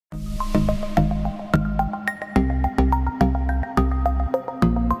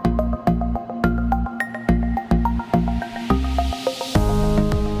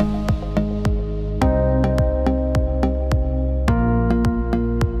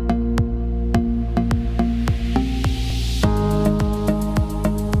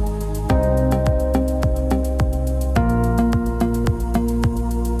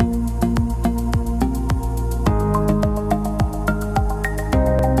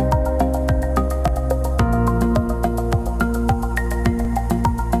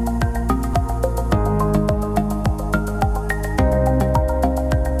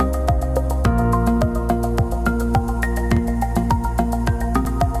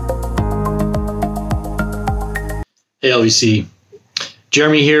Hey, LVC.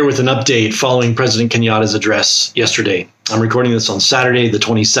 Jeremy here with an update following President Kenyatta's address yesterday. I'm recording this on Saturday, the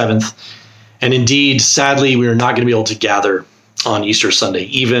 27th. And indeed, sadly, we are not going to be able to gather on Easter Sunday,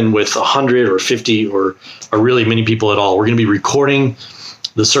 even with 100 or 50 or really many people at all. We're going to be recording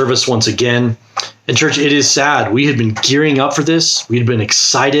the service once again. And church, it is sad. We had been gearing up for this. We had been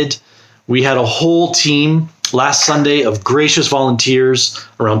excited. We had a whole team last Sunday of gracious volunteers,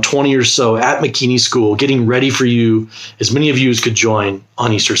 around 20 or so at McKinney School, getting ready for you, as many of you as could join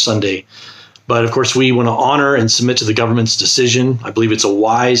on Easter Sunday. But of course, we want to honor and submit to the government's decision. I believe it's a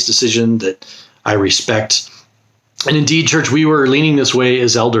wise decision that I respect. And indeed, church, we were leaning this way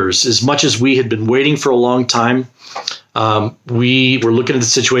as elders. As much as we had been waiting for a long time, we were looking at the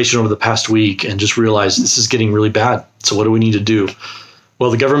situation over the past week and just realized this is getting really bad. So what do we need to do? Well,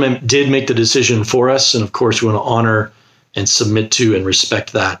 the government did make the decision for us. And of course, we want to honor and submit to and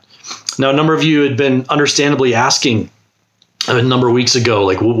respect that. Now, a number of you had been understandably asking a number of weeks ago,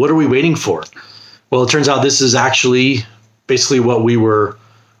 like, well, what are we waiting for? Well, it turns out this is actually basically what we were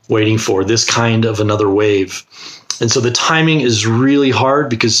waiting for, this kind of another wave. And so the timing is really hard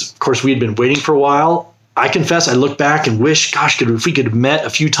because, of course, we had been waiting for a while. I confess, I look back and wish, gosh, if we could have met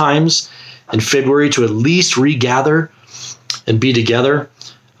a few times in February to at least regather and be together.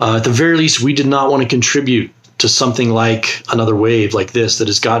 At the very least, we did not want to contribute to something like another wave like this that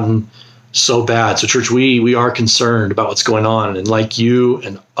has gotten so bad. So church, we are concerned about what's going on. And like you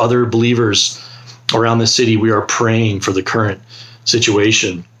and other believers around the city, we are praying for the current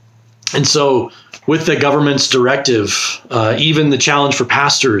situation. And so with the government's directive, even the challenge for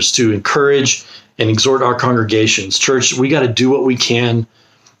pastors to encourage and exhort our congregations, church, we got to do what we can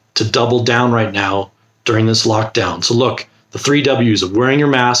to double down right now during this lockdown. So look, the 3 W's of wearing your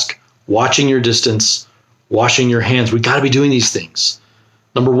mask, watching your distance, washing your hands. We got to be doing these things.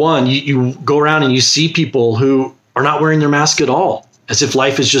 Number one, you go around and you see people who are not wearing their mask at all, as if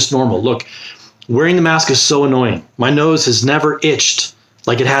life is just normal. Look, wearing the mask is so annoying. My nose has never itched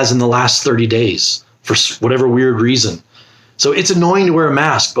like it has in the last 30 days for whatever weird reason. So it's annoying to wear a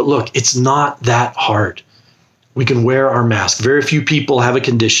mask, but look, it's not that hard. We can wear our mask. Very few people have a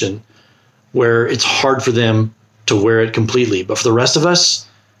condition where it's hard for them to wear it completely. But for the rest of us,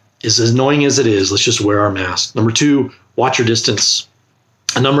 as annoying as it is, let's just wear our mask. Number two, watch your distance.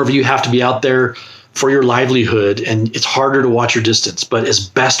 A number of you have to be out there for your livelihood, and it's harder to watch your distance. But as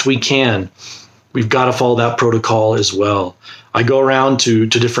best we can, we've got to follow that protocol as well. I go around to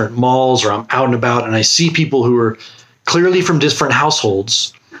different malls, or I'm out and about, and I see people who are clearly from different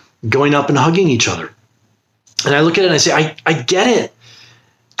households going up and hugging each other. And I look at it and I say, I get it.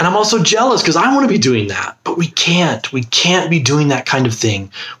 And I'm also jealous because I want to be doing that, but we can't. We can't be doing that kind of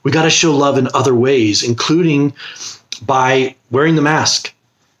thing. We got to show love in other ways, including by wearing the mask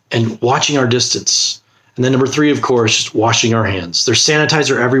and watching our distance. And then number three, of course, washing our hands. There's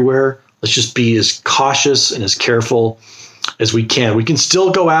sanitizer everywhere. Let's just be as cautious and as careful as we can. We can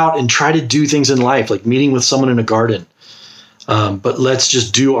still go out and try to do things in life, like meeting with someone in a garden. But let's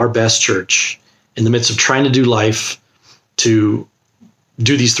just do our best, church, in the midst of trying to do life, to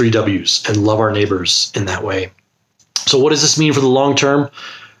do these 3 W's and love our neighbors in that way. So what does this mean for the long term?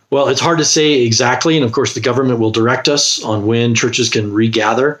 Well, it's hard to say exactly. And of course, the government will direct us on when churches can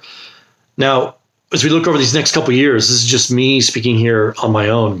regather. Now, as we look over these next couple of years, this is just me speaking here on my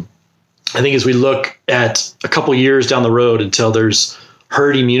own. I think as we look at a couple of years down the road until there's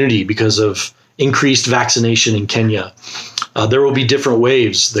herd immunity because of increased vaccination in Kenya, there will be different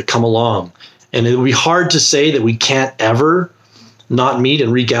waves that come along. And it will be hard to say that we can't ever not meet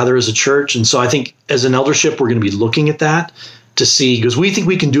and regather as a church. And so I think as an eldership, we're going to be looking at that to see, because we think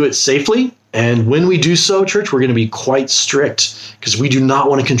we can do it safely. And when we do so, church, we're going to be quite strict because we do not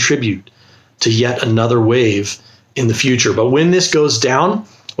want to contribute to yet another wave in the future. But when this goes down,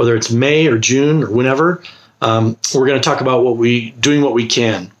 whether it's May or June or whenever, we're going to talk about doing what we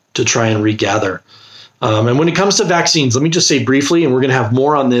can to try and regather. And when it comes to vaccines, let me just say briefly, and we're going to have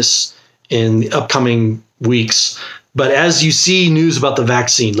more on this in the upcoming weeks. But as you see news about the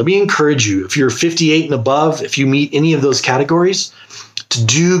vaccine, let me encourage you, if you're 58 and above, if you meet any of those categories, to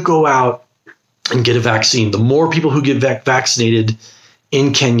do go out and get a vaccine. The more people who get vaccinated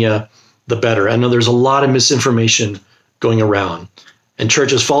in Kenya, the better. I know there's a lot of misinformation going around. And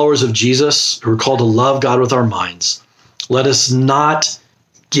church, as followers of Jesus, who are called to love God with our minds, let us not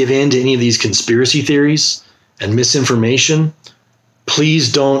give in to any of these conspiracy theories and misinformation.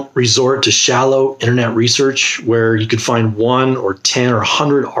 Please don't resort to shallow internet research where you could find 1 or 10 or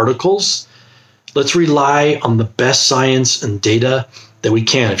 100 articles. Let's rely on the best science and data that we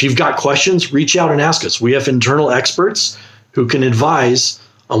can. If you've got questions, reach out and ask us. We have internal experts who can advise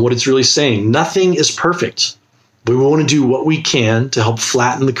on what it's really saying. Nothing is perfect. We want to do what we can to help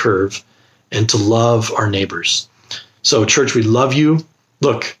flatten the curve and to love our neighbors. So, church, we love you.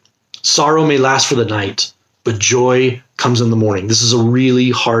 Look, sorrow may last for the night, but joy comes in the morning. This is a really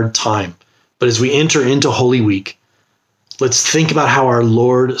hard time. But as we enter into Holy Week, let's think about how our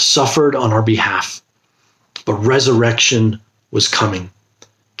Lord suffered on our behalf, but resurrection was coming.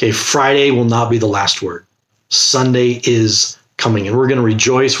 Okay, Friday will not be the last word. Sunday is coming, and we're going to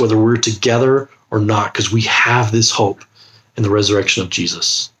rejoice whether we're together or not, because we have this hope in the resurrection of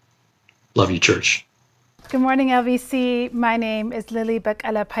Jesus. Love you, church. Good morning, LVC. My name is Lilly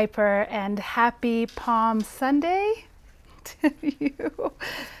Bekele-Piper, and happy Palm Sunday to you.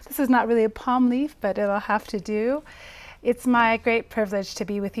 This is not really a palm leaf, but it'll have to do. It's my great privilege to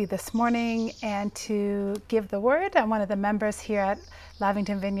be with you this morning and to give the word. I'm one of the members here at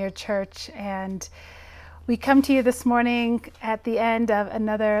Lavington Vineyard Church, and we come to you this morning at the end of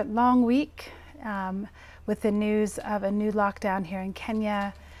another long week with the news of a new lockdown here in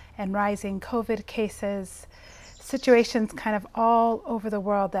Kenya and rising COVID cases, situations kind of all over the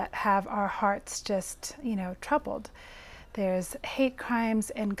world that have our hearts just, troubled. There's hate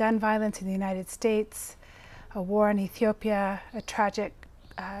crimes and gun violence in the United States, a war in Ethiopia, a tragic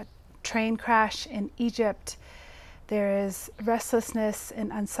train crash in Egypt. There is restlessness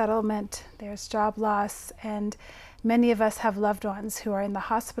and unsettlement. There's job loss, and many of us have loved ones who are in the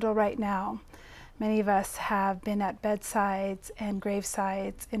hospital right now. Many of us have been at bedsides and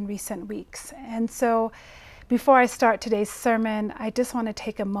gravesides in recent weeks. And so before I start today's sermon, I just want to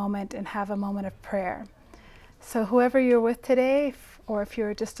take a moment and have a moment of prayer. So whoever you're with today, or if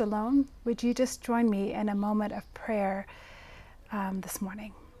you're just alone, would you just join me in a moment of prayer this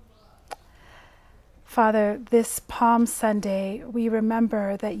morning? Father, this Palm Sunday, we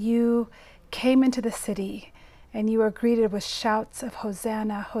remember that you came into the city and you were greeted with shouts of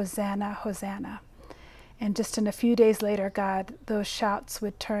Hosanna, Hosanna, Hosanna. And just in a few days later, God, those shouts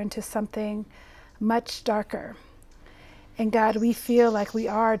would turn to something much darker. And God, we feel like we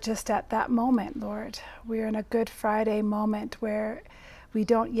are just at that moment, Lord. We're in a Good Friday moment where we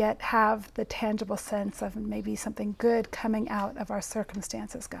don't yet have the tangible sense of maybe something good coming out of our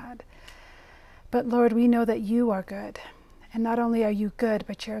circumstances, God. But Lord, we know that you are good. And not only are you good,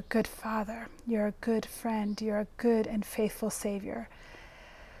 but you're a good Father. You're a good friend. You're a good and faithful Savior.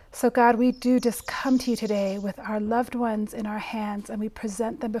 So God, we do just come to you today with our loved ones in our hands, and we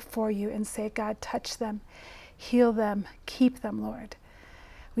present them before you and say, God, touch them, heal them, keep them, Lord.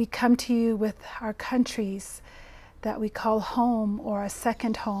 We come to you with our countries that we call home, or a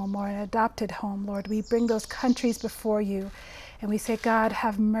second home, or an adopted home, Lord. We bring those countries before you, and we say, God,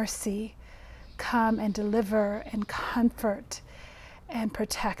 have mercy. Come and deliver and comfort and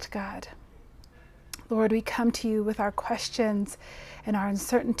protect, God. Lord, we come to you with our questions and our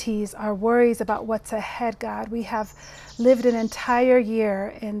uncertainties, our worries about what's ahead, God. We have lived an entire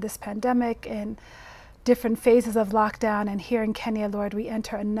year in this pandemic, in different phases of lockdown, and here in Kenya, Lord, we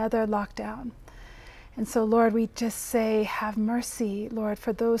enter another lockdown. And so, Lord, we just say, have mercy, Lord,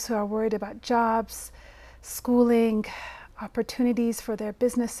 for those who are worried about jobs, schooling, opportunities for their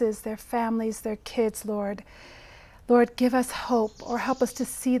businesses, their families, their kids, Lord. Lord, give us hope, or help us to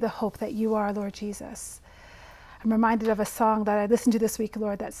see the hope that you are, Lord Jesus. I'm reminded of a song that I listened to this week,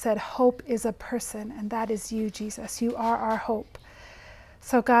 Lord, that said, hope is a person, and that is you, Jesus. You are our hope.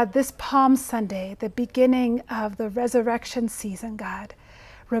 So God, this Palm Sunday, the beginning of the resurrection season, God,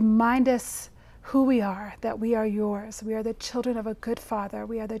 remind us who we are, that we are yours. We are the children of a good Father.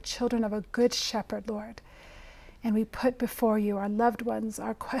 We are the children of a good shepherd, Lord. And we put before you our loved ones,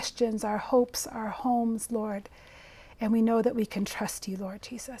 our questions, our hopes, our homes, Lord. And we know that we can trust you, Lord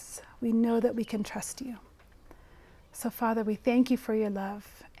Jesus. We know that we can trust you. So, Father, we thank you for your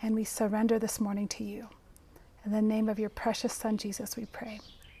love, and we surrender this morning to you. In the name of your precious Son, Jesus, we pray.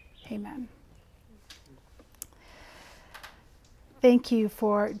 Amen. Thank you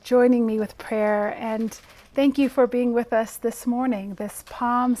for joining me with prayer, and thank you for being with us this morning, this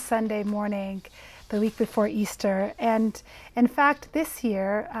Palm Sunday morning, the week before Easter. And in fact, this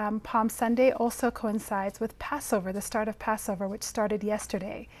year, Palm Sunday also coincides with Passover, the start of Passover, which started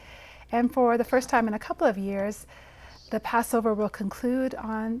yesterday. And for the first time in a couple of years, the Passover will conclude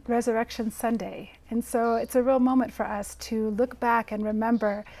on Resurrection Sunday. And so it's a real moment for us to look back and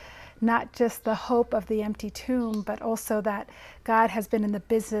remember not just the hope of the empty tomb, but also that God has been in the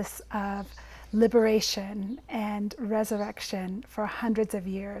business of liberation and resurrection for hundreds of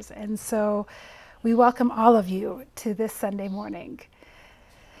years. And so we welcome all of you to this Sunday morning.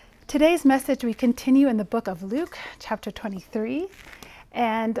 Today's message, we continue in the book of Luke, chapter 23.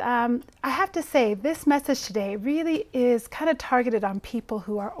 And I have to say, this message today really is kind of targeted on people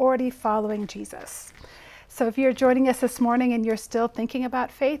who are already following Jesus. So if you're joining us this morning and you're still thinking about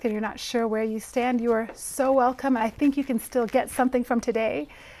faith and you're not sure where you stand, you are so welcome. I think you can still get something from today.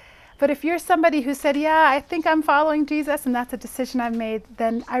 But if you're somebody who said, yeah, I think I'm following Jesus and that's a decision I've made,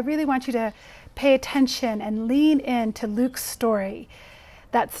 then I really want you to pay attention and lean into Luke's story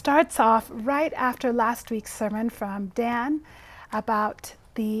that starts off right after last week's sermon from Dan about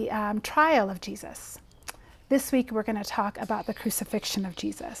the trial of Jesus. This week we're going to talk about the crucifixion of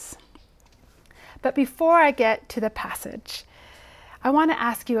Jesus. But before I get to the passage, I want to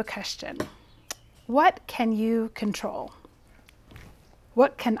ask you a question. What can you control?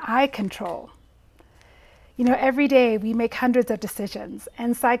 What can I control? You know, every day we make hundreds of decisions,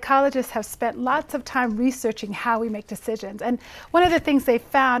 and psychologists have spent lots of time researching how we make decisions. And one of the things they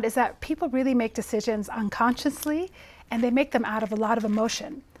found is that people really make decisions unconsciously, and they make them out of a lot of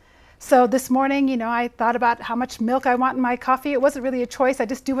emotion. So this morning, you know, I thought about how much milk I want in my coffee. It wasn't really a choice. I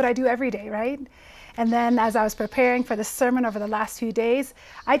just do what I do every day, right? And then as I was preparing for the sermon over the last few days,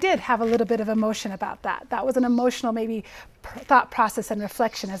 I did have a little bit of emotion about that. That was an emotional maybe thought process and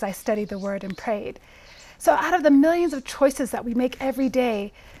reflection as I studied the word and prayed. So out of the millions of choices that we make every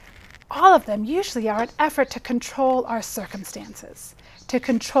day, all of them usually are an effort to control our circumstances, to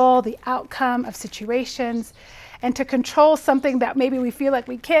control the outcome of situations, and to control something that maybe we feel like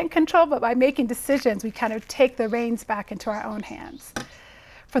we can't control, but by making decisions, we kind of take the reins back into our own hands.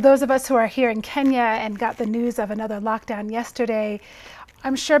 For those of us who are here in Kenya and got the news of another lockdown yesterday,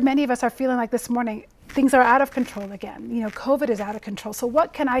 I'm sure many of us are feeling like this morning, things are out of control again. You know, COVID is out of control. So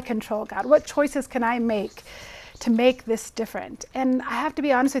what can I control, God? What choices can I make to make this different? And I have to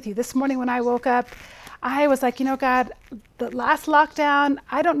be honest with you, this morning when I woke up, I was like, you know, God, the last lockdown,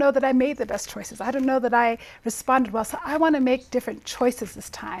 I don't know that I made the best choices. I don't know that I responded well. So I want to make different choices this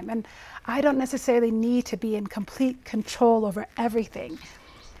time. And I don't necessarily need to be in complete control over everything.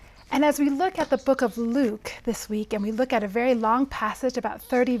 And as we look at the book of Luke this week, and we look at a very long passage, about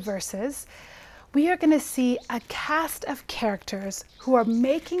 30 verses, we are going to see a cast of characters who are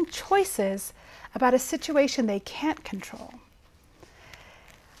making choices about a situation they can't control.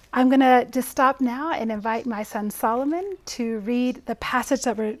 I'm going to just stop now and invite my son Solomon to read the passage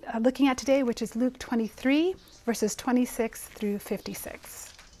that we're looking at today, which is Luke 23, verses 26 through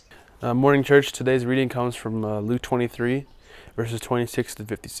 56. Morning, church. Today's reading comes from Luke 23, verses 26 to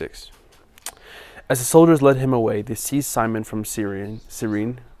 56. As the soldiers led him away, they seized Simon from Cyrene,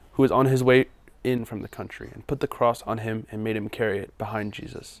 who was on his way in from the country, and put the cross on him and made him carry it behind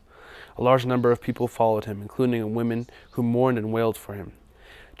Jesus. A large number of people followed him, including women who mourned and wailed for him.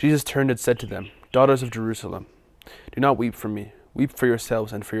 Jesus turned and said to them, "Daughters of Jerusalem, do not weep for me. Weep for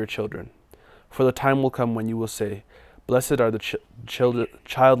yourselves and for your children. For the time will come when you will say, 'Blessed are the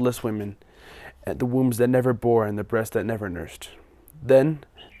childless women, and the wombs that never bore and the breasts that never nursed.' Then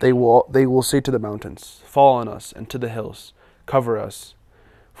they will say to the mountains, 'Fall on us,' and to the hills, 'Cover us.'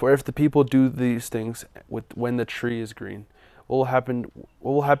 For if the people do these things when the tree is green, what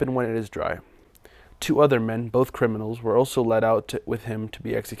will happen when it is dry?" 2 other men, both criminals, were also led out with him to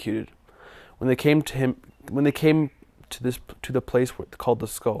be executed. When they came to the place called the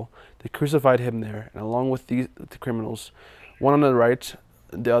Skull, they crucified him there, and along with the criminals, one on the right,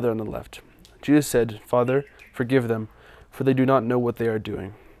 and the other on the left. Jesus said, "Father, forgive them, for they do not know what they are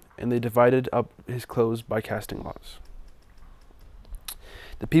doing." And they divided up his clothes by casting lots.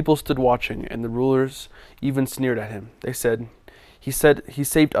 The people stood watching, and the rulers even sneered at him. They said, he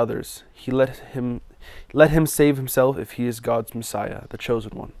saved others. Let him save himself if he is God's Messiah, the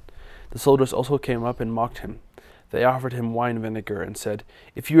chosen one." The soldiers also came up and mocked him. They offered him wine vinegar and said,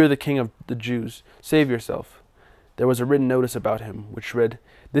 "If you are the king of the Jews, save yourself." There was a written notice about him, which read,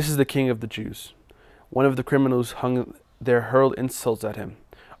 "This is the king of the Jews." One of the criminals hung there hurled insults at him.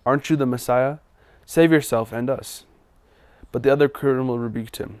 "Aren't you the Messiah? Save yourself and us." But the other criminal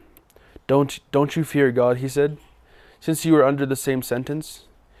rebuked him. Don't you fear God," he said, "since you are under the same sentence?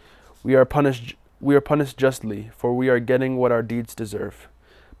 We are punished justly, for we are getting what our deeds deserve.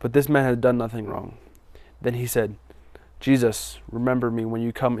 But this man has done nothing wrong." Then he said, "Jesus, remember me when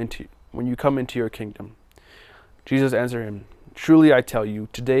you come into your kingdom." Jesus answered him, "Truly I tell you,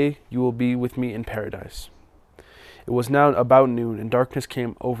 today you will be with me in paradise." It was now about noon, and darkness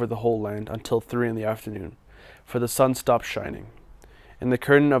came over the whole land until 3 in the afternoon, for the sun stopped shining, and the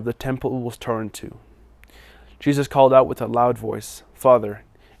curtain of the temple was torn in two. Jesus called out with a loud voice, "Father,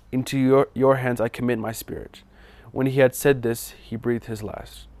 into your hands I commit my spirit." When he had said this, he breathed his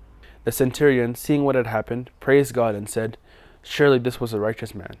last. The centurion, seeing what had happened, praised God and said, "Surely this was a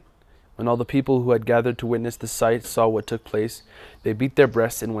righteous man." When all the people who had gathered to witness the sight saw what took place, they beat their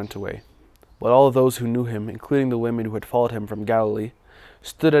breasts and went away. But all of those who knew him, including the women who had followed him from Galilee,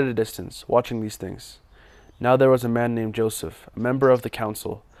 stood at a distance, watching these things. Now there was a man named Joseph, a member of the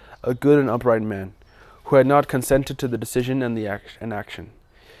council, a good and upright man, who had not consented to the decision and action.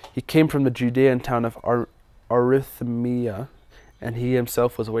 He came from the Judean town of Arithemia, and he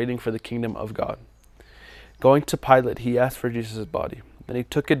himself was waiting for the kingdom of God. Going to Pilate, he asked for Jesus' body. Then he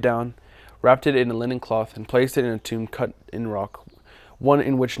took it down, wrapped it in a linen cloth, and placed it in a tomb cut in rock, one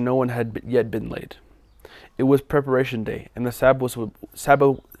in which no one had yet been laid. It was preparation day, and the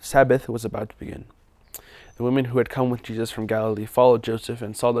Sabbath was about to begin. The women who had come with Jesus from Galilee followed Joseph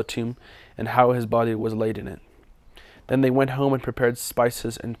and saw the tomb and how his body was laid in it. Then they went home and prepared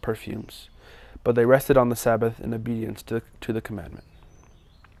spices and perfumes, but they rested on the Sabbath in obedience to the commandment.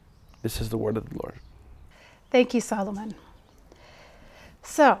 This is the word of the Lord. Thank you, Solomon.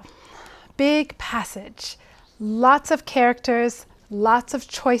 So, big passage, lots of characters, lots of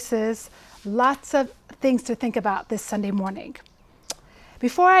choices, lots of things to think about this Sunday morning.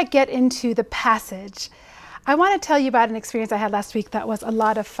 Before I get into the passage, I want to tell you about an experience I had last week that was a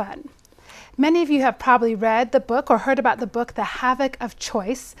lot of fun. Many of you have probably read the book or heard about the book, The Havoc of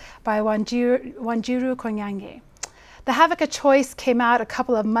Choice by Wanjiru Konyange. The Havoc of Choice came out a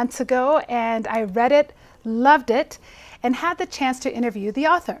couple of months ago, and I read it, loved it, and had the chance to interview the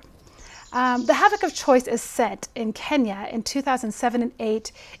author. The Havoc of Choice is set in Kenya in 2007 and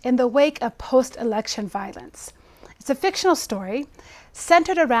 2008 in the wake of post-election violence. It's a fictional story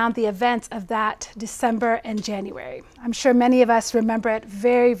centered around the events of that December and January. I'm sure many of us remember it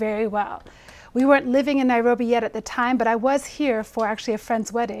very, very well. We weren't living in Nairobi yet at the time, but I was here for actually a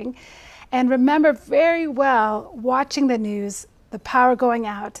friend's wedding, and remember very well watching the news, the power going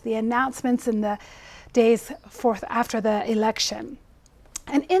out, the announcements in the days after the election.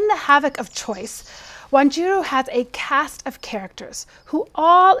 And in The Havoc of Choice, Wanjiru has a cast of characters who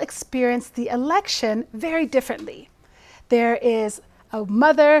all experience the election very differently. There is a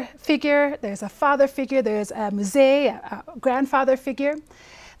mother figure, there's a father figure, there's a mzee, a grandfather figure.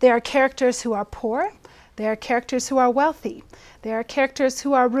 There are characters who are poor, there are characters who are wealthy, there are characters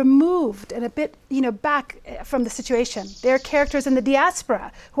who are removed and a bit, back from the situation. There are characters in the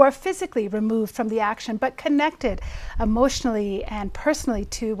diaspora who are physically removed from the action but connected emotionally and personally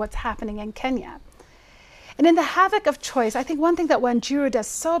to what's happening in Kenya. And in The Havoc of Choice, I think one thing that Wanjiru does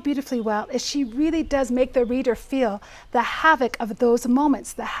so beautifully well is she really does make the reader feel the havoc of those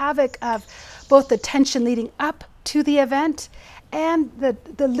moments, the havoc of both the tension leading up to the event and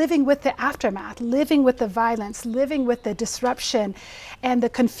the living with the aftermath, living with the violence, living with the disruption and the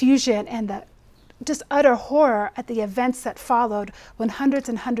confusion and the just utter horror at the events that followed when hundreds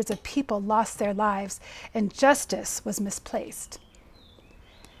and hundreds of people lost their lives and justice was misplaced.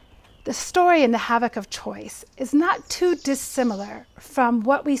 The story in The Havoc of Choice is not too dissimilar from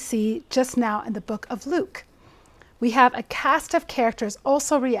what we see just now in the book of Luke. We have a cast of characters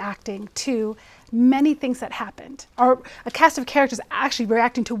also reacting to many things that happened, or a cast of characters actually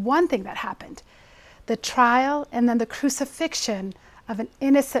reacting to one thing that happened, the trial and then the crucifixion of an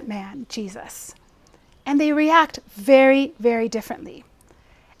innocent man, Jesus. And they react very, very differently.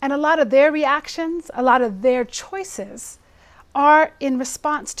 And a lot of their reactions, a lot of their choices are in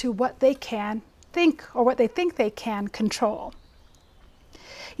response to what they can think or what they think they can control.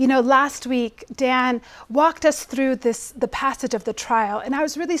 Last week, Dan walked us through the passage of the trial, and I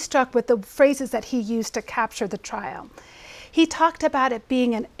was really struck with the phrases that he used to capture the trial. He talked about it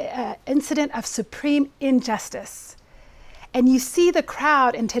being an incident of supreme injustice. And you see the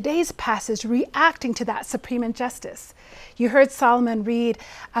crowd in today's passage reacting to that supreme injustice. You heard Solomon read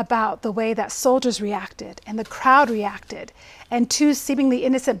about the way that soldiers reacted and the crowd reacted, and two seemingly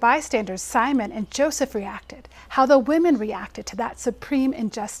innocent bystanders, Simon and Joseph, reacted, how the women reacted to that supreme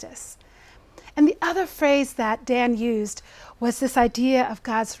injustice. And the other phrase that Dan used was this idea of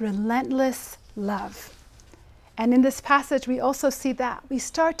God's relentless love. And in this passage, we also see that. We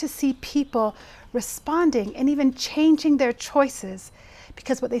start to see people responding and even changing their choices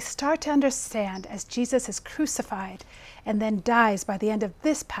because what they start to understand as Jesus is crucified and then dies by the end of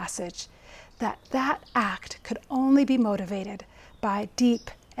this passage, that act could only be motivated by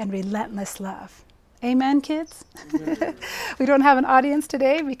deep and relentless love. Amen, kids? Amen. We don't have an audience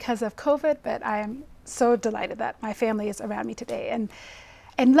today because of COVID, but I am so delighted that my family is around me today.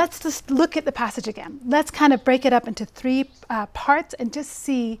 And let's just look at the passage again. Let's kind of break it up into three parts and just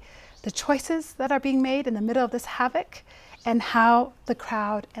see the choices that are being made in the middle of this havoc and how the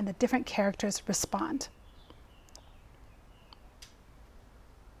crowd and the different characters respond.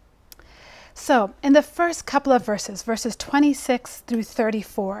 So in the first couple of verses, verses 26 through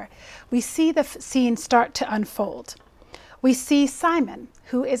 34, we see the scene start to unfold. We see Simon,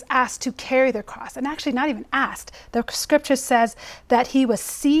 who is asked to carry the cross, and actually not even asked. The scripture says that he was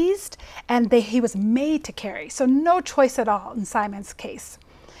seized and he was made to carry. So no choice at all in Simon's case.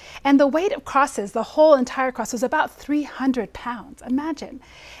 And the weight of crosses, the whole entire cross, was about 300 pounds. Imagine.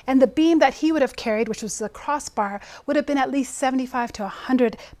 And the beam that he would have carried, which was the crossbar, would have been at least 75 to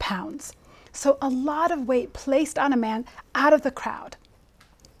 100 pounds. So a lot of weight placed on a man out of the crowd.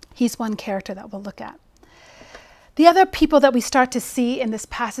 He's one character that we'll look at. The other people that we start to see in this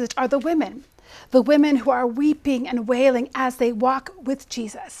passage are the women who are weeping and wailing as they walk with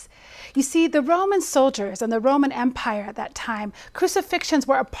Jesus. You see, the Roman soldiers and the Roman Empire at that time, crucifixions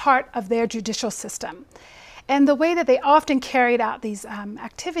were a part of their judicial system. And the way that they often carried out these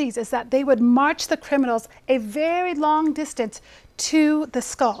activities is that they would march the criminals a very long distance to the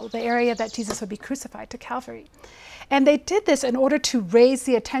skull, the area that Jesus would be crucified, to Calvary. And they did this in order to raise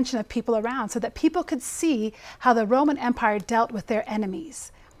the attention of people around so that people could see how the Roman Empire dealt with their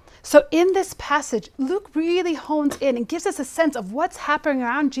enemies. So in this passage, Luke really hones in and gives us a sense of what's happening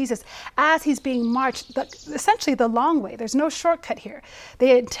around Jesus as he's being marched, essentially the long way. There's no shortcut here.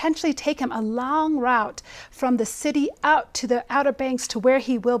 They intentionally take him a long route from the city out to the Outer Banks to where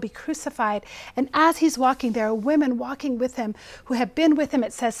he will be crucified. And as he's walking, there are women walking with him who have been with him,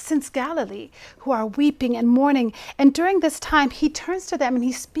 it says, since Galilee, who are weeping and mourning. And during this time, he turns to them and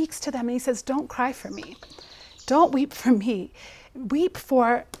he speaks to them and he says, don't cry for me. Don't weep for me. Weep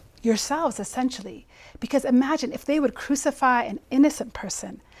for yourselves, essentially. Because imagine if they would crucify an innocent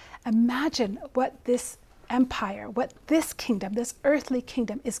person. Imagine what this empire, what this kingdom, this earthly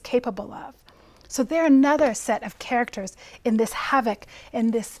kingdom is capable of. So they're another set of characters in this havoc, in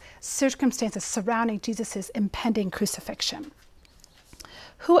this circumstances surrounding Jesus' impending crucifixion.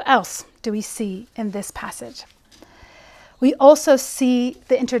 Who else do we see in this passage? We also see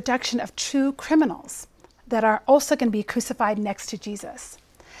the introduction of true criminals that are also going to be crucified next to Jesus.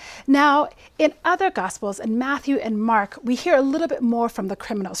 Now, in other Gospels, in Matthew and Mark, we hear a little bit more from the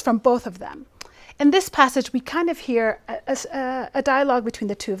criminals, from both of them. In this passage, we kind of hear a dialogue between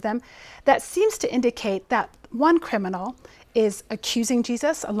the two of them that seems to indicate that one criminal is accusing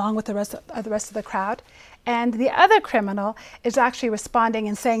Jesus along with the rest of the crowd, and the other criminal is actually responding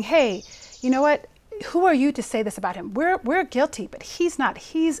and saying, hey, you know what? Who are you to say this about him? We're guilty, but he's not.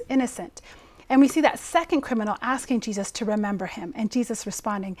 He's innocent. And we see that second criminal asking Jesus to remember him, and Jesus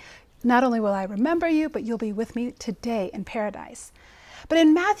responding, not only will I remember you, but you'll be with me today in paradise. But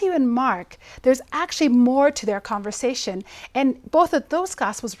in Matthew and Mark, there's actually more to their conversation, and both of those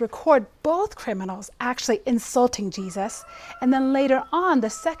Gospels record both criminals actually insulting Jesus, and then later on, the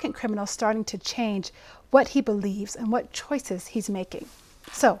second criminal starting to change what he believes and what choices he's making.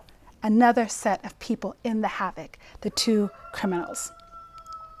 So, another set of people in the havoc, the two criminals.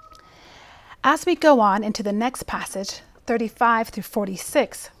 As we go on into the next passage, 35 through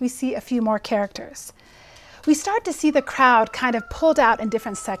 46, we see a few more characters. We start to see the crowd kind of pulled out in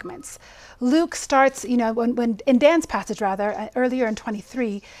different segments. Luke starts, when in Dan's passage earlier in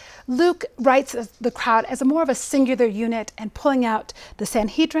 23, Luke writes the crowd as more of a singular unit and pulling out the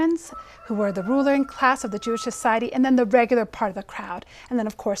Sanhedrins, who were the ruling class of the Jewish society, and then the regular part of the crowd, and then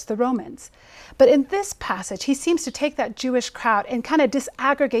of course the Romans. But in this passage, he seems to take that Jewish crowd and kind of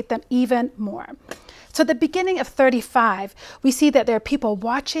disaggregate them even more. So at the beginning of 35, we see that there are people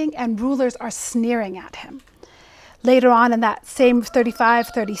watching and rulers are sneering at him. Later on in that same 35,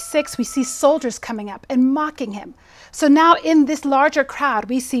 36, we see soldiers coming up and mocking him. So now in this larger crowd,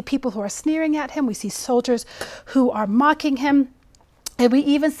 we see people who are sneering at him. We see soldiers who are mocking him. And we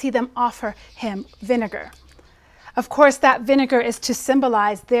even see them offer him vinegar. Of course, that vinegar is to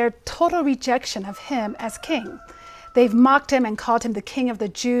symbolize their total rejection of him as king. They've mocked him and called him the King of the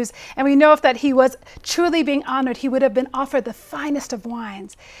Jews. And we know if that he was truly being honored, he would have been offered the finest of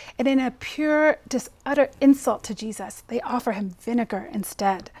wines. And in a pure, just utter insult to Jesus, they offer him vinegar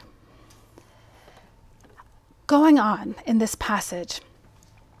instead. Going on in this passage,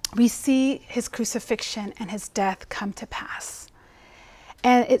 we see his crucifixion and his death come to pass.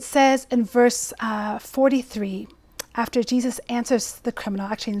 And it says in verse 43, after Jesus answers the criminal,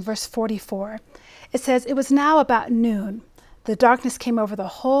 actually in verse 44, it says, "It was now about noon. The darkness came over the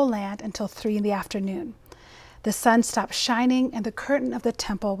whole land until 3 p.m. The sun stopped shining and the curtain of the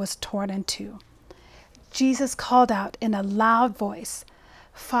temple was torn in two. Jesus called out in a loud voice,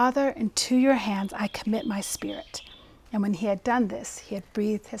 'Father, into your hands I commit my spirit.' And when he had done this, he had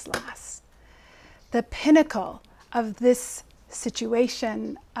breathed his last." The pinnacle of this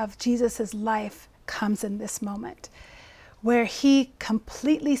situation of Jesus' life comes in this moment, where he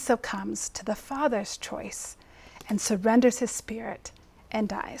completely succumbs to the Father's choice and surrenders his spirit and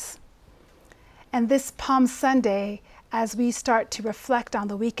dies. And this Palm Sunday, as we start to reflect on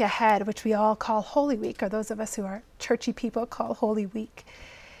the week ahead, which we all call Holy Week, or those of us who are churchy people call Holy Week,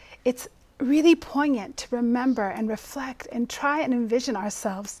 it's really poignant to remember and reflect and try and envision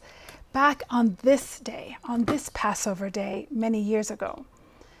ourselves back on this day, on this Passover day many years ago.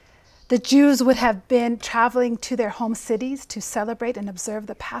 The Jews would have been traveling to their home cities to celebrate and observe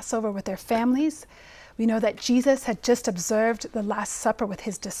the Passover with their families. We know that Jesus had just observed the Last Supper with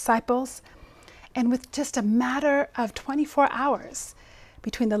his disciples. And with just a matter of 24 hours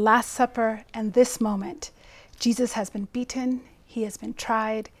between the Last Supper and this moment, Jesus has been beaten, he has been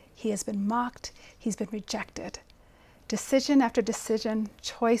tried, he has been mocked, he's been rejected. Decision after decision,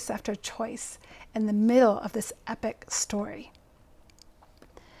 choice after choice, in the middle of this epic story.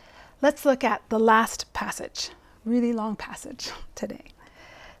 Let's look at the last passage, really long passage today.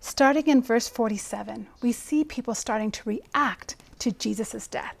 Starting in verse 47, we see people starting to react to Jesus'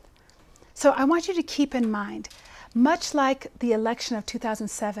 death. So I want you to keep in mind, much like the election of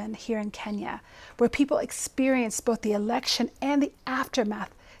 2007 here in Kenya, where people experienced both the election and the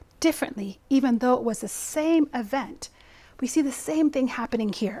aftermath differently, even though it was the same event, we see the same thing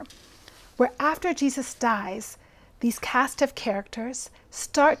happening here, where after Jesus dies, these cast of characters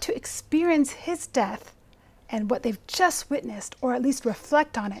start to experience his death and what they've just witnessed, or at least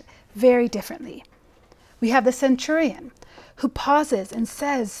reflect on it, very differently. We have the centurion who pauses and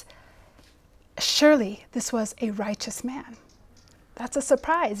says, surely this was a righteous man. That's a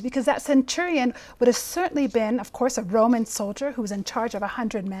surprise, because that centurion would have certainly been, of course, a Roman soldier who was in charge of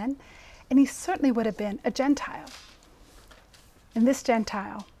 100 men, and he certainly would have been a Gentile. And this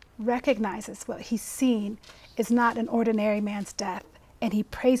Gentile recognizes what he's seen is not an ordinary man's death, and he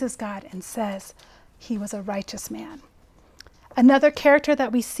praises God and says he was a righteous man. Another character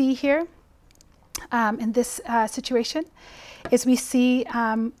that we see here in this situation is we see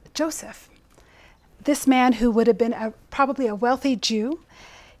Joseph. This man who would have been probably a wealthy Jew.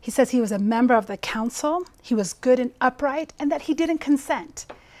 He says he was a member of the council, he was good and upright, and that he didn't consent.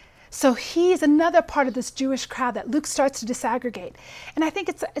 So he's another part of this Jewish crowd that Luke starts to disaggregate. And I think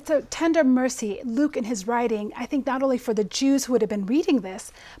it's a tender mercy, Luke in his writing, I think not only for the Jews who would have been reading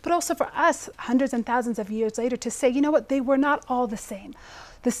this, but also for us hundreds and thousands of years later to say, you know what, they were not all the same.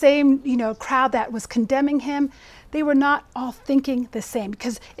 The same, crowd that was condemning him, they were not all thinking the same,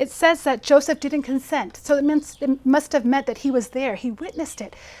 because it says that Joseph didn't consent. So it must have meant that he was there, he witnessed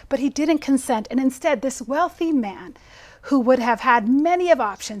it, but he didn't consent. And instead, this wealthy man who would have had many of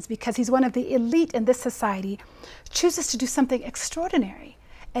options because he's one of the elite in this society, chooses to do something extraordinary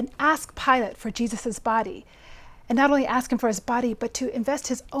and ask Pilate for Jesus's body. And not only ask him for his body, but to invest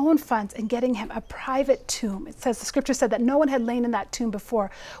his own funds in getting him a private tomb. It says, the scripture said that no one had lain in that tomb before,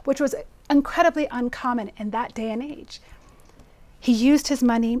 which was incredibly uncommon in that day and age. He used his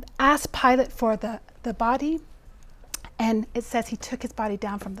money, asked Pilate for the body, and it says he took his body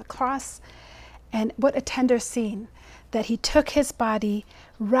down from the cross. And what a tender scene, that he took his body,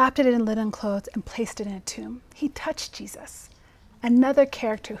 wrapped it in linen clothes, and placed it in a tomb. He touched Jesus, another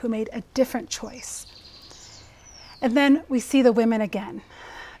character who made a different choice. And then we see the women again.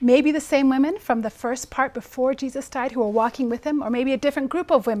 Maybe the same women from the first part before Jesus died who were walking with him, or maybe a different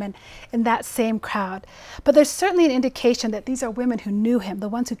group of women in that same crowd. But there's certainly an indication that these are women who knew him, the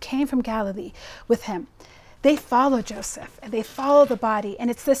ones who came from Galilee with him. They follow Joseph and they follow the body, and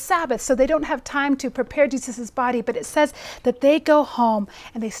it's the Sabbath, so they don't have time to prepare Jesus's body, but it says that they go home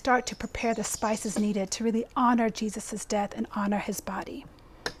and they start to prepare the spices needed to really honor Jesus's death and honor his body.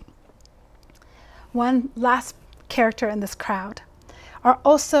 One last character in this crowd are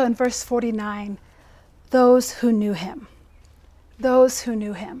also in verse 49, those who knew him. Those who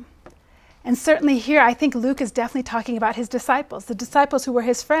knew him. And certainly here, I think Luke is definitely talking about his disciples, the disciples who were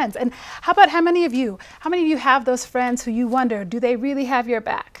his friends. And how about how many of you have those friends who you wonder, do they really have your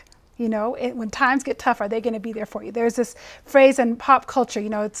back? When times get tough, are they going to be there for you? There's this phrase in pop culture,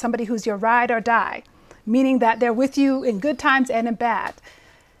 it's somebody who's your ride or die, meaning that they're with you in good times and in bad.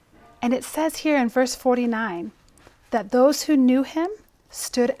 And it says here in verse 49 that those who knew him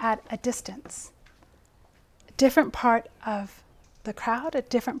stood at a distance. A different part of the crowd, a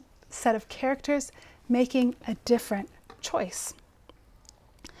different set of characters making a different choice.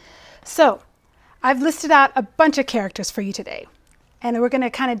 So I've listed out a bunch of characters for you today, and we're going to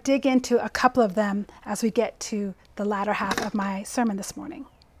kind of dig into a couple of them as we get to the latter half of my sermon this morning.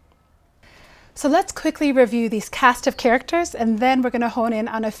 So let's quickly review these cast of characters, and then we're going to hone in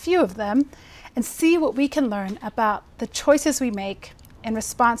on a few of them and see what we can learn about the choices we make in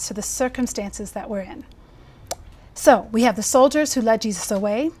response to the circumstances that we're in. So we have the soldiers who led Jesus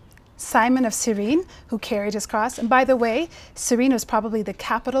away, Simon of Cyrene, who carried his cross. And by the way, Cyrene was probably the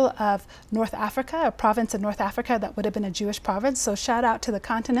capital of North Africa, a province in North Africa that would have been a Jewish province. So shout out to the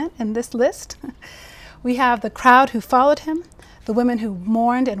continent in this list. We have the crowd who followed him, the women who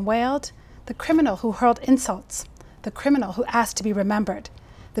mourned and wailed, the criminal who hurled insults, the criminal who asked to be remembered,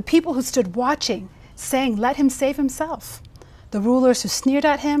 the people who stood watching, saying, "Let him save himself," the rulers who sneered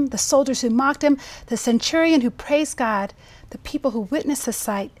at him, the soldiers who mocked him, the centurion who praised God, the people who witnessed the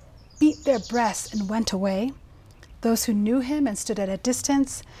sight, beat their breasts and went away, those who knew him and stood at a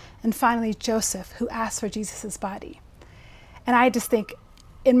distance, and finally Joseph, who asked for Jesus' body. And I just think,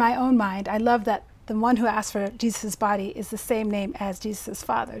 in my own mind, I love that the one who asked for Jesus' body is the same name as Jesus'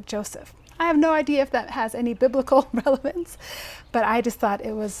 father, Joseph. I have no idea if that has any biblical relevance, but I just thought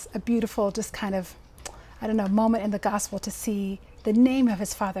it was a beautiful, just kind of, I don't know, moment in the gospel to see the name of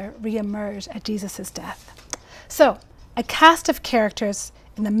his father reemerge at Jesus' death. So, a cast of characters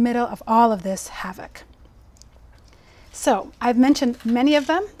in the middle of all of this havoc. So, I've mentioned many of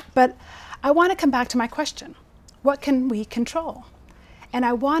them, but I want to come back to my question. What can we control? And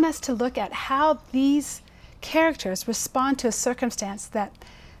I want us to look at how these characters respond to a circumstance that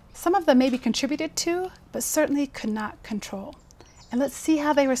some of them maybe contributed to, but certainly could not control. And let's see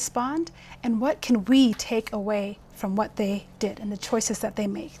how they respond and what can we take away from what they did and the choices that they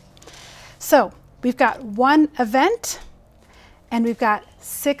made. So we've got one event and we've got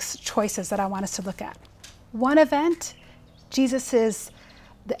 6 choices that I want us to look at. One event, Jesus'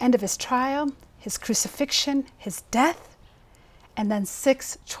 the end of his trial, his crucifixion, his death, and then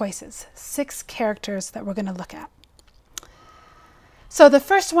 6 choices, 6 characters that we're going to look at. So the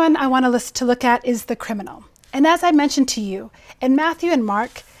first one I want to look at is the criminal. And as I mentioned to you, in Matthew and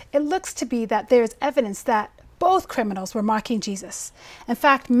Mark, it looks to be that there is evidence that both criminals were mocking Jesus. In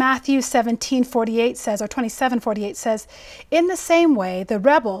fact, Matthew 17:48 says, or 27:48 says, "In the same way, the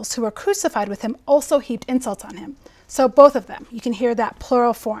rebels who were crucified with him also heaped insults on him." So both of them, you can hear that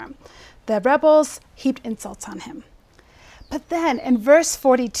plural form. The rebels heaped insults on him. But then in verse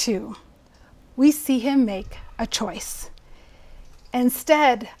 42, we see him make a choice.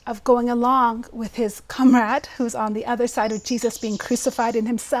 Instead of going along with his comrade, who's on the other side of Jesus being crucified in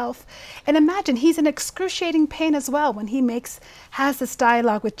himself, and imagine he's in excruciating pain as well when he has this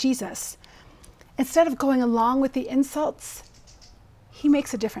dialogue with Jesus. Instead of going along with the insults, he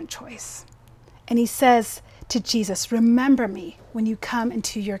makes a different choice. And he says to Jesus, "Remember me when you come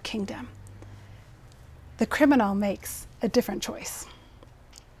into your kingdom." The criminal makes a different choice.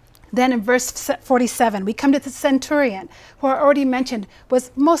 Then in verse 47, we come to the centurion, who I already mentioned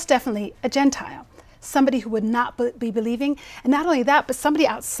was most definitely a Gentile, somebody who would not be believing. And not only that, but somebody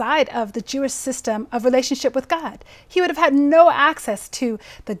outside of the Jewish system of relationship with God. He would have had no access to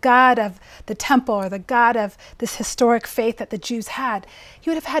the God of the temple or the God of this historic faith that the Jews had. He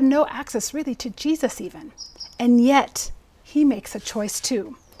would have had no access really to Jesus even. And yet, he makes a choice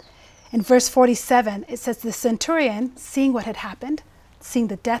too. In verse 47, it says, the centurion, seeing what had happened, seeing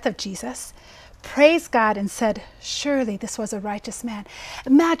the death of Jesus, praised God and said, "Surely this was a righteous man."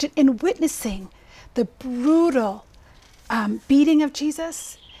 Imagine in witnessing the brutal beating of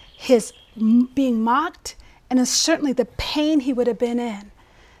Jesus, his being mocked, and certainly the pain he would have been in.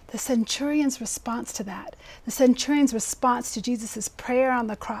 The centurion's response to that, the centurion's response to Jesus' prayer on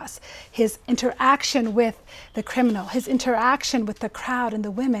the cross, his interaction with the criminal, his interaction with the crowd and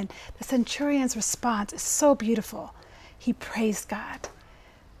the women, the centurion's response is so beautiful. He praised God.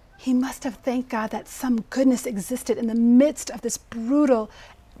 He must have thanked God that some goodness existed in the midst of this brutal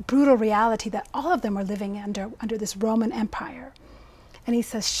reality that all of them were living under this Roman Empire. And he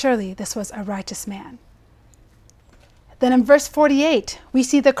says, "Surely this was a righteous man." Then in verse 48, we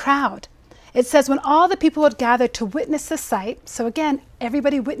see the crowd. It says, when all the people had gathered to witness the sight, so again,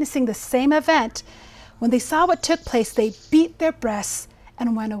 everybody witnessing the same event, when they saw what took place, they beat their breasts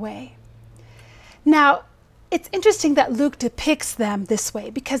and went away. Now, it's interesting that Luke depicts them this way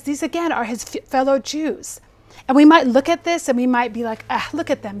because these, again, are his fellow Jews. And we might look at this and we might be like,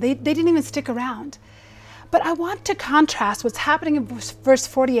 look at them. They didn't even stick around. But I want to contrast what's happening in verse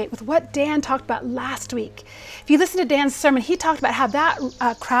 48 with what Dan talked about last week. If you listen to Dan's sermon, he talked about how that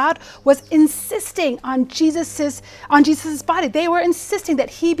crowd was insisting on Jesus's body. They were insisting that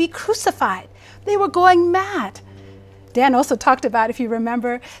he be crucified. They were going mad. Dan also talked about, if you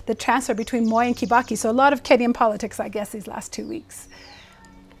remember, the transfer between Moi and Kibaki. So a lot of Kenyan politics, I guess, these last 2 weeks.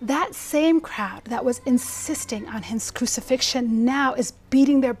 That same crowd that was insisting on his crucifixion now is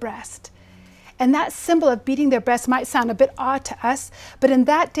beating their breast. And that symbol of beating their breast might sound a bit odd to us, but in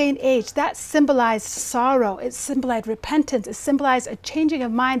that day and age, that symbolized sorrow. It symbolized repentance. It symbolized a changing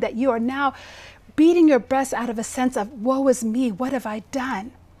of mind that you are now beating your breast out of a sense of, woe is me, what have I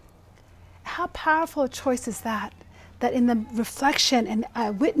done? How powerful a choice is that? That in the reflection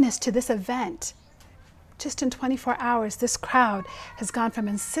and witness to this event, just in 24 hours, this crowd has gone from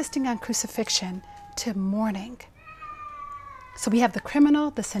insisting on crucifixion to mourning. So we have the criminal,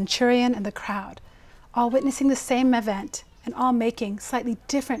 the centurion, and the crowd, all witnessing the same event and all making slightly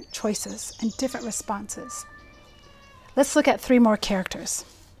different choices and different responses. Let's look at 3 more characters.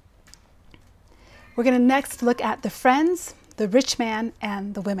 We're going to next look at the friends, the rich man,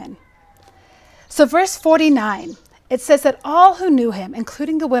 and the women. So verse 49, it says that all who knew him,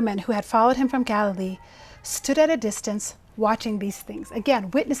 including the women who had followed him from Galilee, stood at a distance watching these things.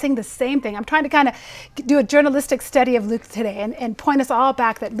 Again, witnessing the same thing. I'm trying to kind of do a journalistic study of Luke today and point us all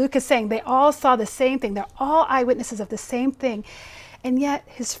back that Luke is saying they all saw the same thing. They're all eyewitnesses of the same thing. And yet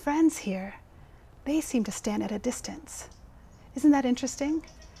his friends here, they seem to stand at a distance. Isn't that interesting?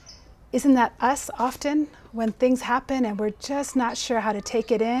 Isn't that us often when things happen and we're just not sure how to take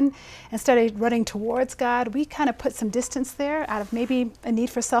it in? Instead of running towards God, we kind of put some distance there out of maybe a need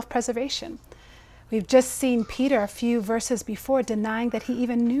for self-preservation. We've just seen Peter a few verses before denying that he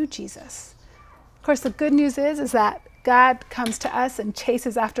even knew Jesus. Of course, the good news is that God comes to us and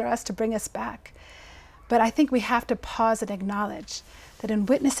chases after us to bring us back. But I think we have to pause and acknowledge that in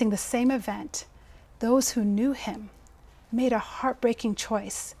witnessing the same event, those who knew him made a heartbreaking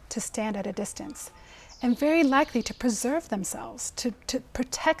choice to stand at a distance and very likely to preserve themselves, to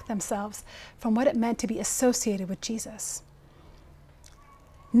protect themselves from what it meant to be associated with Jesus.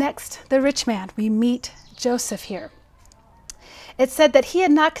 Next, the rich man. We meet Joseph here. It said that he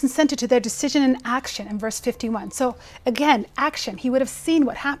had not consented to their decision in action in verse 51. So again, action. He would have seen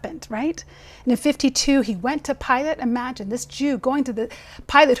what happened, right? And in 52, he went to Pilate. Imagine this Jew going to the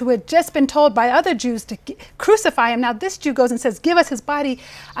Pilate who had just been told by other Jews to crucify him. Now this Jew goes and says, give us his body.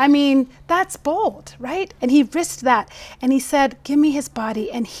 I mean, that's bold, right? And he risked that. And he said, give me his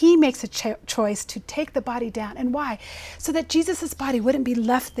body. And he makes a choice to take the body down. And why? So that Jesus' body wouldn't be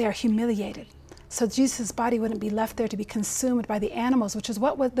left there humiliated. So Jesus' body wouldn't be left there to be consumed by the animals, which is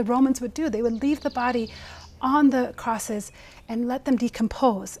what the Romans would do. They would leave the body on the crosses and let them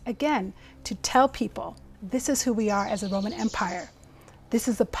decompose. Again, to tell people, this is who we are as a Roman Empire. This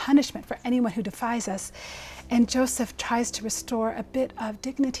is the punishment for anyone who defies us. And Joseph tries to restore a bit of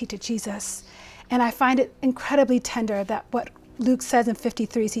dignity to Jesus. And I find it incredibly tender that what Luke says in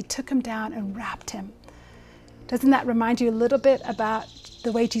 53 is he took him down and wrapped him. Doesn't that remind you a little bit about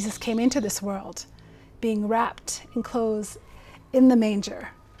the way Jesus came into this world, being wrapped in clothes in the manger,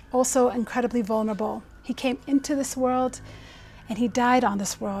 also incredibly vulnerable. He came into this world and he died on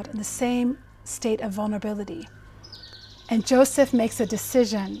this world in the same state of vulnerability. And Joseph makes a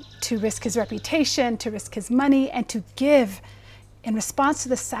decision to risk his reputation, to risk his money, and to give in response to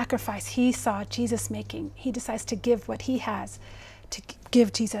the sacrifice he saw Jesus making. He decides to give what he has to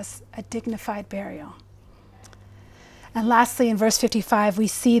give Jesus a dignified burial. And lastly, in verse 55, we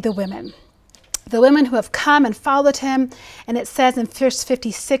see the women who have come and followed him. And it says in verse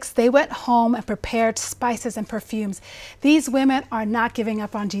 56, they went home and prepared spices and perfumes. These women are not giving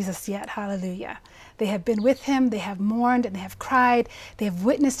up on Jesus yet. Hallelujah. They have been with him. They have mourned and they have cried. They have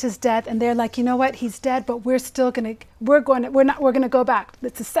witnessed his death. And they're like, you know what? He's dead, but we're going to go back.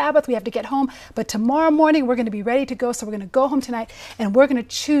 It's the Sabbath. We have to get home. But tomorrow morning, we're going to be ready to go. So we're going to go home tonight and we're going to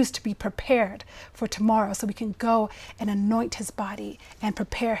choose to be prepared for tomorrow so we can go and anoint his body and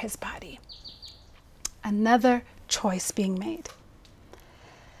prepare his body. Another choice being made.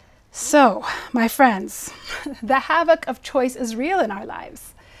 So, my friends, the havoc of choice is real in our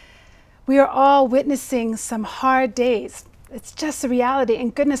lives. We are all witnessing some hard days. It's just the reality.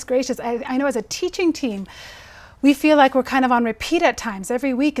 And goodness gracious, I know as a teaching team, we feel like we're kind of on repeat at times.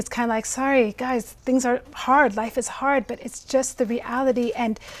 Every week it's kind of like, sorry, guys, things are hard. Life is hard, but it's just the reality.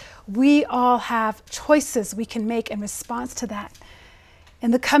 And we all have choices we can make in response to that.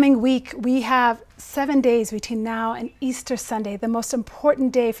 In the coming week, we have 7 days between now and Easter Sunday, the most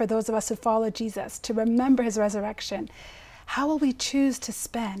important day for those of us who follow Jesus, to remember his resurrection. How will we choose to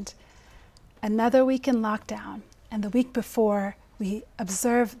spend another week in lockdown and the week before we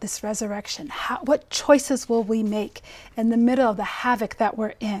observe this resurrection? What choices will we make in the middle of the havoc that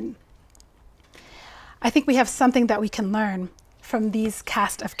we're in? I think we have something that we can learn from these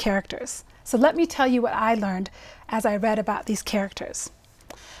cast of characters. So let me tell you what I learned as I read about these characters.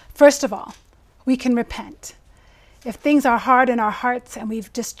 First of all, we can repent. If things are hard in our hearts and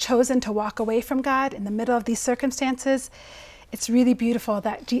we've just chosen to walk away from God in the middle of these circumstances, it's really beautiful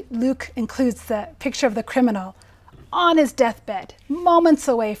that Luke includes the picture of the criminal on his deathbed, moments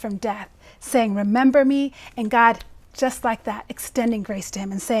away from death, saying, remember me, and God, just like that, extending grace to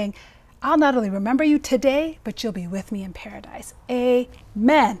him and saying, I'll not only remember you today, but you'll be with me in paradise.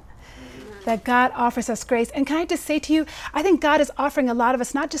 Amen. that God offers us grace. And can I just say to you, I think God is offering a lot of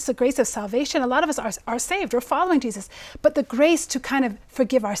us, not just the grace of salvation. A lot of us are saved, we're following Jesus, but the grace to kind of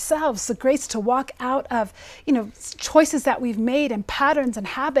forgive ourselves, the grace to walk out of, choices that we've made and patterns and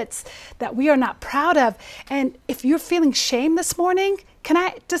habits that we are not proud of. And if you're feeling shame this morning, can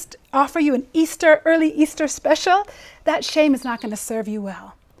I just offer you an early Easter special? That shame is not going to serve you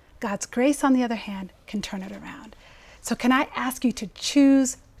well. God's grace, on the other hand, can turn it around. So can I ask you to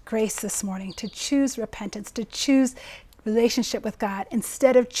choose grace this morning, to choose repentance, to choose relationship with God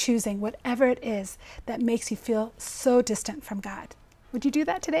instead of choosing whatever it is that makes you feel so distant from God? Would you do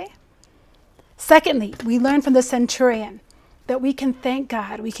that today? Secondly, we learn from the centurion that we can thank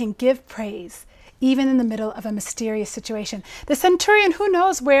God, we can give praise, even in the middle of a mysterious situation. The centurion, who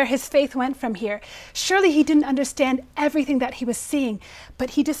knows where his faith went from here? Surely he didn't understand everything that he was seeing,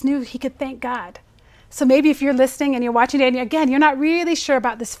 but he just knew he could thank God. So maybe if you're listening and you're watching today, and again, you're not really sure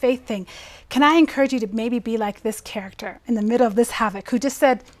about this faith thing, can I encourage you to maybe be like this character in the middle of this havoc who just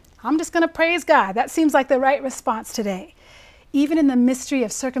said, I'm just going to praise God. That seems like the right response today. Even in the mystery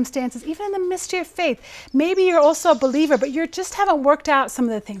of circumstances, even in the mystery of faith. Maybe you're also a believer, but you just haven't worked out some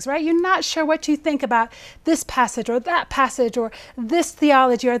of the things, right? You're not sure what you think about this passage or this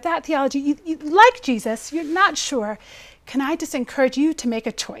theology or that theology. You like Jesus, you're not sure. Can I just encourage you to make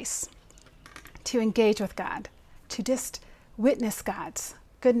a choice to engage with God, to just witness God's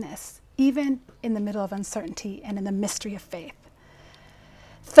goodness, even in the middle of uncertainty and in the mystery of faith?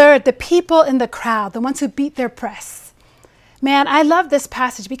 Third, the people in the crowd, the ones who beat their breasts. Man, I love this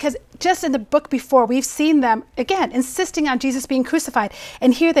passage because just in the book before, we've seen them, again, insisting on Jesus being crucified.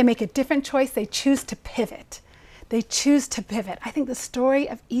 And here they make a different choice. They choose to pivot. They choose to pivot. I think the story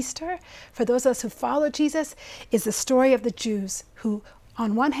of Easter, for those of us who follow Jesus, is the story of the Jews who,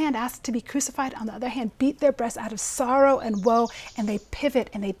 on one hand, asked to be crucified, on the other hand, beat their breasts out of sorrow and woe, and they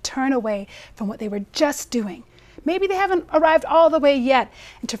pivot and they turn away from what they were just doing. Maybe they haven't arrived all the way yet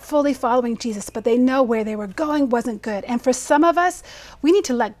into fully following Jesus, but they know where they were going wasn't good. And for some of us, we need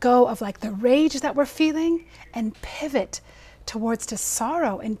to let go of like the rage that we're feeling and pivot towards to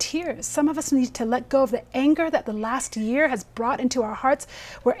sorrow and tears. Some of us need to let go of the anger that the last year has brought into our hearts.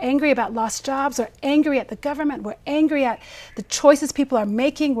 We're angry about lost jobs. We're angry at the government. We're angry at the choices people are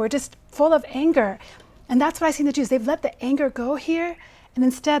making. We're just full of anger. And that's what I see in the Jews. They've let the anger go here, and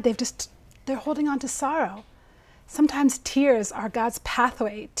instead they're holding on to sorrow. Sometimes tears are God's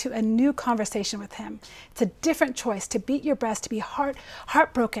pathway to a new conversation with him. It's a different choice to beat your breast, to be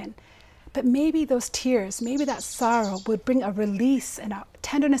heartbroken. But maybe those tears, maybe that sorrow would bring a release and a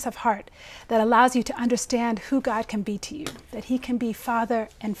tenderness of heart that allows you to understand who God can be to you, that he can be father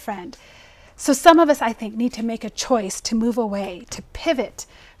and friend. So some of us, I think, need to make a choice to move away, to pivot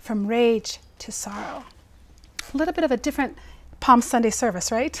from rage to sorrow. A little bit of a different Palm Sunday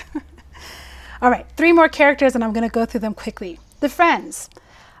service, right? All right, 3 more characters, and I'm going to go through them quickly. The friends.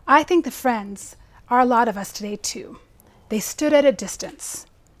 I think the friends are a lot of us today, too. They stood at a distance.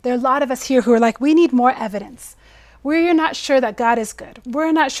 There are a lot of us here who are like, we need more evidence. We're not sure that God is good.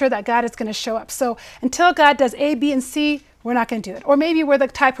 We're not sure that God is going to show up. So until God does A, B, and C, we're not going to do it. Or maybe we're the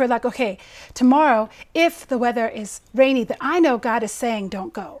type who are like, okay, tomorrow, if the weather is rainy, that I know God is saying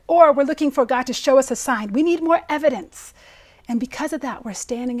don't go. Or we're looking for God to show us a sign. We need more evidence. And because of that, we're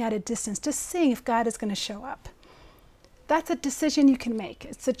standing at a distance, just seeing if God is going to show up. That's a decision you can make.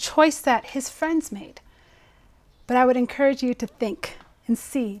 It's a choice that his friends made. But I would encourage you to think and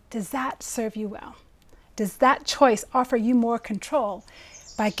see, does that serve you well? Does that choice offer you more control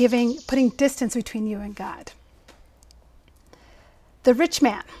by putting distance between you and God? The rich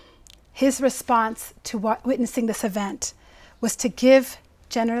man, his response to witnessing this event was to give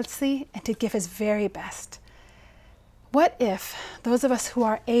generously and to give his very best. What if those of us who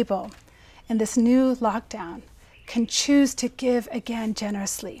are able in this new lockdown can choose to give again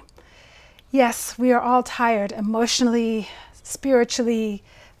generously? Yes, we are all tired emotionally, spiritually,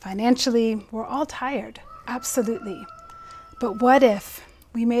 financially. We're all tired, absolutely. But what if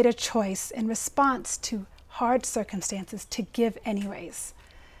we made a choice in response to hard circumstances to give anyways?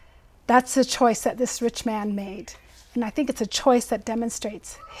 That's the choice that this rich man made. And I think it's a choice that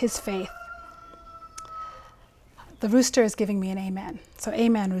demonstrates his faith. The rooster is giving me an amen. So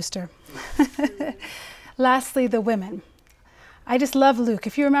amen, rooster. Lastly, the women. I just love Luke.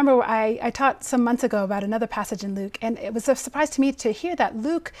 If you remember, I taught some months ago about another passage in Luke, and it was a surprise to me to hear that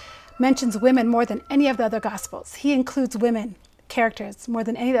Luke mentions women more than any of the other Gospels. He includes women characters more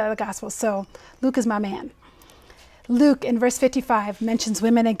than any of the other Gospels, so Luke is my man. Luke, in verse 55, mentions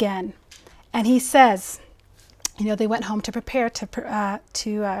women again, and he says, they went home to prepare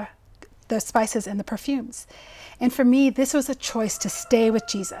the spices and the perfumes. And for me, this was a choice to stay with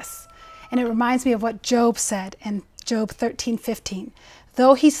Jesus And it reminds me of what Job said in Job 13:15.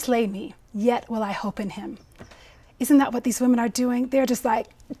 Though he slay me, yet will I hope in him. Isn't that what these women are doing? They're just like,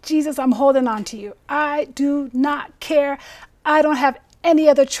 Jesus, I'm holding on to you. I do not care. I don't have any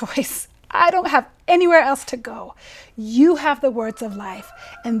other choice. I don't have anywhere else to go. You have the words of life.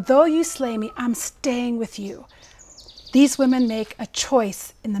 And though you slay me, I'm staying with you. These women make a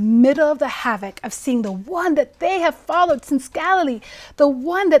choice in the middle of the havoc of seeing the one that they have followed since Galilee, the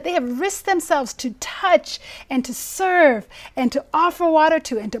one that they have risked themselves to touch and to serve and to offer water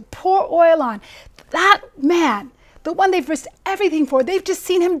to and to pour oil on. That man, the one they've risked everything for, they've just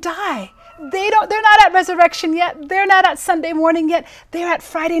seen him die. They're not at resurrection yet. They're not at Sunday morning yet. They're at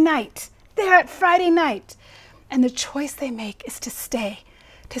Friday night. They're at Friday night. And the choice they make is to stay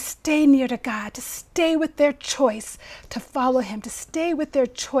near to God, to stay with their choice to follow him, to stay with their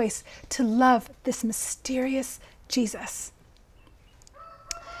choice to love this mysterious Jesus.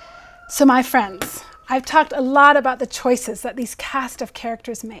 So my friends, I've talked a lot about the choices that these cast of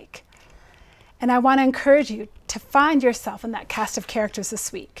characters make. And I want to encourage you to find yourself in that cast of characters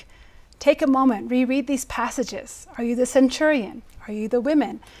this week. Take a moment, reread these passages. Are you the centurion? Are you the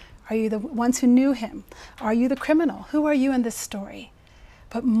women? Are you the ones who knew him? Are you the criminal? Who are you in this story?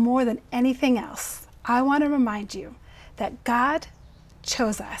 But more than anything else, I want to remind you that God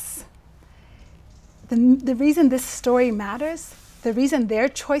chose us. The reason this story matters, the reason their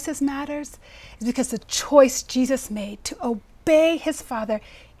choices matters, is because the choice Jesus made to obey his Father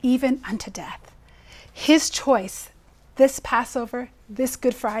even unto death. His choice this Passover, this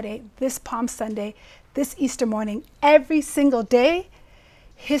Good Friday, this Palm Sunday, this Easter morning, every single day,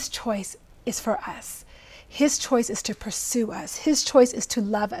 his choice is for us. His choice is to pursue us. His choice is to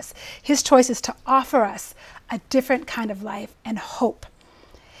love us. His choice is to offer us a different kind of life and hope.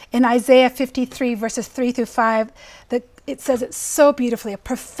 In Isaiah 53, verses 3 through 5, it says it so beautifully, a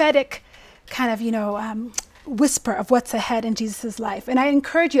prophetic kind of, whisper of what's ahead in Jesus' life. And I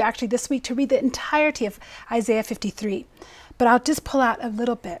encourage you actually this week to read the entirety of Isaiah 53. But I'll just pull out a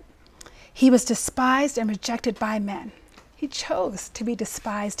little bit. He was despised and rejected by men. He chose to be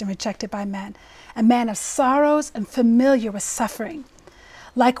despised and rejected by men, a man of sorrows and familiar with suffering.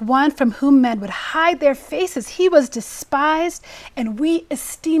 Like one from whom men would hide their faces, he was despised, and we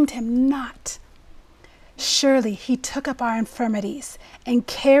esteemed him not. Surely he took up our infirmities and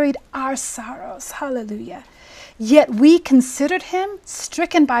carried our sorrows. Hallelujah. Yet we considered him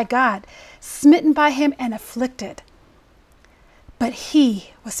stricken by God, smitten by him and afflicted. But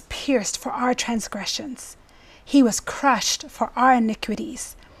he was pierced for our transgressions. He was crushed for our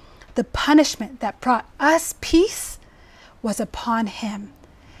iniquities. The punishment that brought us peace was upon him.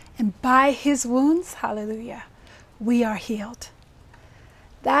 And by his wounds, hallelujah, we are healed.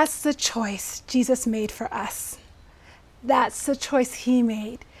 That's the choice Jesus made for us. That's the choice he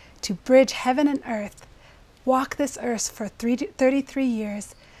made to bridge heaven and earth, walk this earth for 33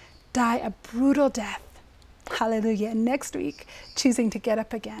 years, die a brutal death. Hallelujah. And next week, choosing to get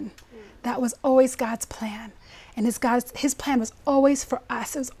up again. That was always God's plan. And his plan was always for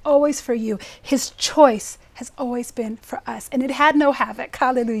us. It was always for you. His choice has always been for us. And it had no havoc.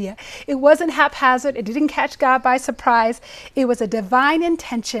 Hallelujah. It wasn't haphazard. It didn't catch God by surprise. It was a divine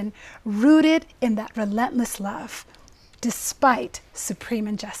intention rooted in that relentless love, despite supreme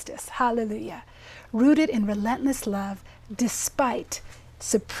injustice. Hallelujah. Rooted in relentless love, despite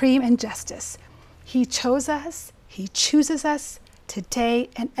supreme injustice. He chose us. He chooses us today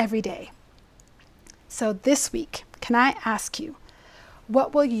and every day. So this week, can I ask you,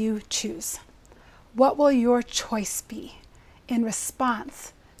 what will you choose? What will your choice be in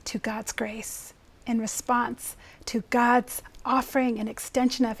response to God's grace, in response to God's offering an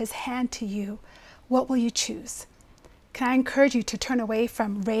extension of his hand to you? What will you choose? Can I encourage you to turn away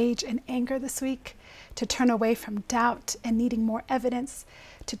from rage and anger this week, to turn away from doubt and needing more evidence,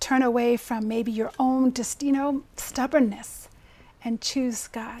 to turn away from maybe your own stubbornness and choose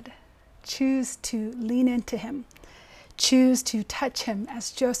God. Choose to lean into him. Choose to touch him as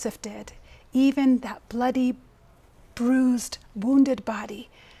Joseph did. Even that bloody, bruised, wounded body,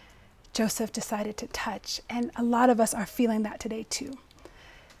 Joseph decided to touch. And a lot of us are feeling that today too.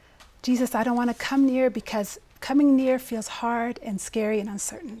 Jesus, I don't want to come near because coming near feels hard and scary and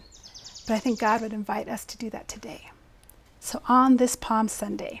uncertain. But I think God would invite us to do that today. So on this Palm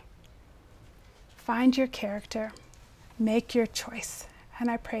Sunday, find your character, make your choice. And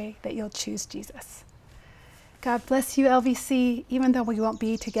I pray that you'll choose Jesus. God bless you, LVC. Even though we won't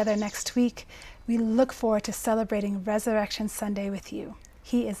be together next week, we look forward to celebrating Resurrection Sunday with you.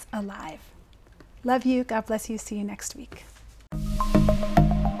 He is alive. Love you. God bless you. See you next week.